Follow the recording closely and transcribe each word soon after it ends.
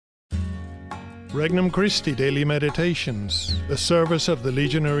Regnum Christi Daily Meditations, the service of the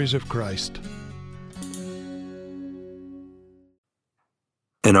Legionaries of Christ.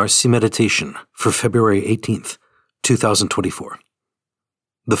 An RC Meditation for February 18th, 2024.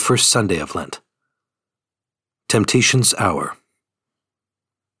 The first Sunday of Lent. Temptation's Hour.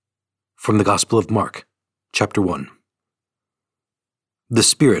 From the Gospel of Mark, chapter 1. The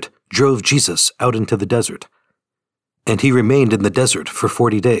Spirit drove Jesus out into the desert, and he remained in the desert for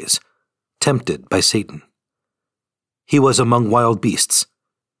 40 days, tempted by Satan. He was among wild beasts,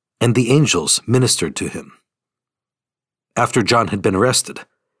 and the angels ministered to him. After John had been arrested,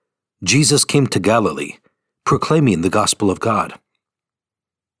 Jesus came to Galilee, proclaiming the gospel of God.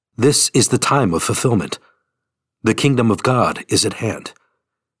 This is the time of fulfillment. The kingdom of God is at hand.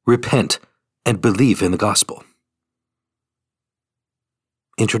 Repent and believe in the gospel.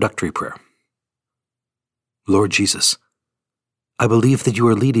 Introductory Prayer. Lord Jesus, I believe that you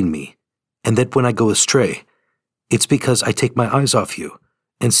are leading me, and that when I go astray, it's because I take my eyes off you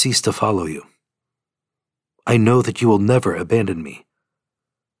and cease to follow you. I know that you will never abandon me.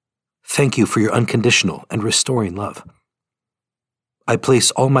 Thank you for your unconditional and restoring love. I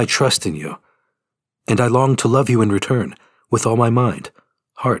place all my trust in you, and I long to love you in return with all my mind,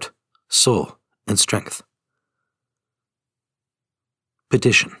 heart, soul, and strength.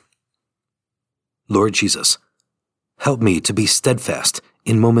 Petition. Lord Jesus, help me to be steadfast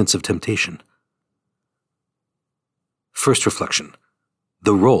in moments of temptation. First reflection,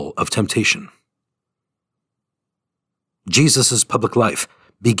 the role of temptation. Jesus' public life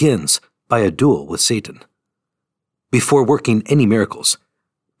begins by a duel with Satan. Before working any miracles,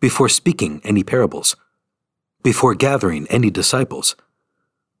 before speaking any parables, before gathering any disciples,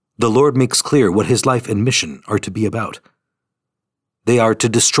 the Lord makes clear what his life and mission are to be about. They are to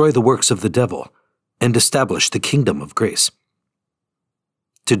destroy the works of the devil and establish the kingdom of grace.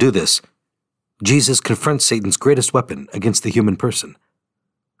 To do this, Jesus confronts Satan's greatest weapon against the human person,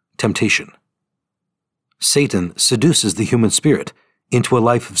 temptation. Satan seduces the human spirit into a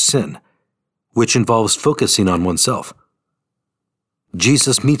life of sin, which involves focusing on oneself.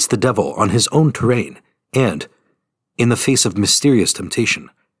 Jesus meets the devil on his own terrain and, in the face of mysterious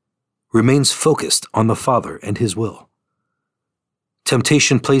temptation, remains focused on the Father and his will.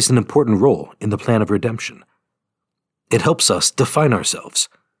 Temptation plays an important role in the plan of redemption. It helps us define ourselves,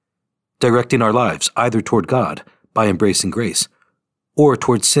 directing our lives either toward God by embracing grace, or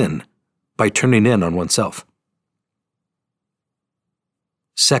toward sin by turning in on oneself.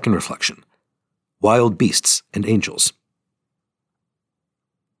 Second reflection, wild beasts and angels.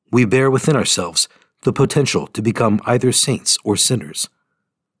 We bear within ourselves the potential to become either saints or sinners.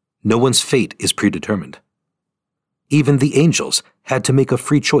 No one's fate is predetermined. Even the angels had to make a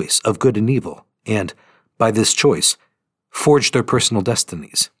free choice of good and evil, and, by this choice, forge their personal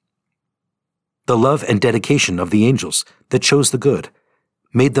destinies. The love and dedication of the angels that chose the good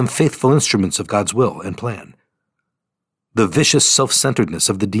made them faithful instruments of God's will and plan. The vicious self-centeredness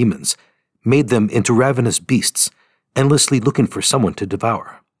of the demons made them into ravenous beasts, endlessly looking for someone to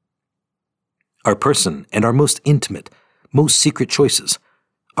devour. Our person and our most intimate, most secret choices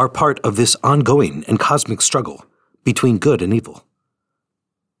are part of this ongoing and cosmic struggle between good and evil.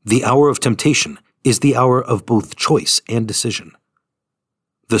 The hour of temptation is the hour of both choice and decision.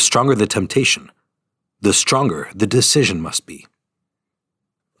 The stronger the temptation, the stronger the decision must be.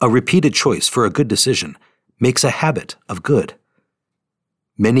 A repeated choice for a good decision makes a habit of good.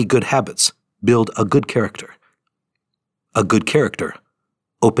 Many good habits build a good character. A good character,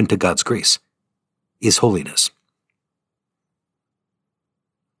 open to God's grace, is holiness.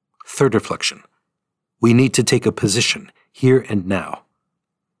 Third reflection. We need to take a position here and now.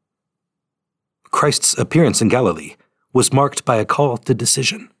 Christ's appearance in Galilee was marked by a call to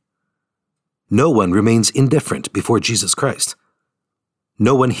decision. No one remains indifferent before Jesus Christ.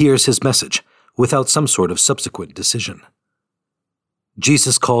 No one hears his message without some sort of subsequent decision.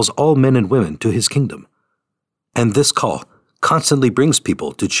 Jesus calls all men and women to his kingdom, and this call constantly brings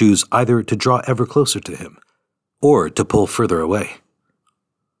people to choose either to draw ever closer to him or to pull further away.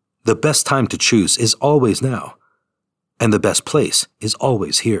 The best time to choose is always now, and the best place is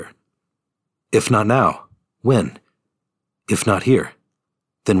always here. If not now, when? If not here,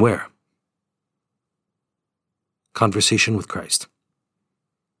 then where? Conversation with Christ.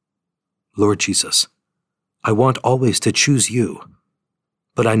 Lord Jesus, I want always to choose you,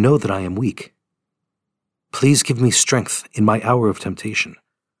 but I know that I am weak. Please give me strength in my hour of temptation.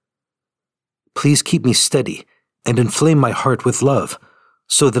 Please keep me steady and inflame my heart with love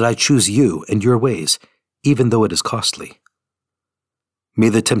so that I choose you and your ways, even though it is costly. May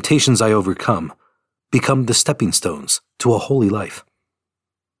the temptations I overcome become the stepping stones to a holy life.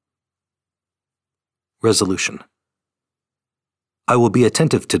 Resolution. I will be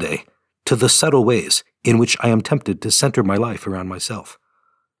attentive today to the subtle ways in which I am tempted to center my life around myself.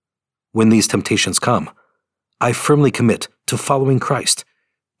 When these temptations come, I firmly commit to following Christ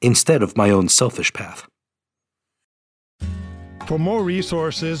instead of my own selfish path. For more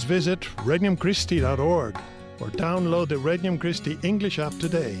resources, visit regnumchristi.org or download the Regnum Christi English app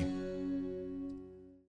today.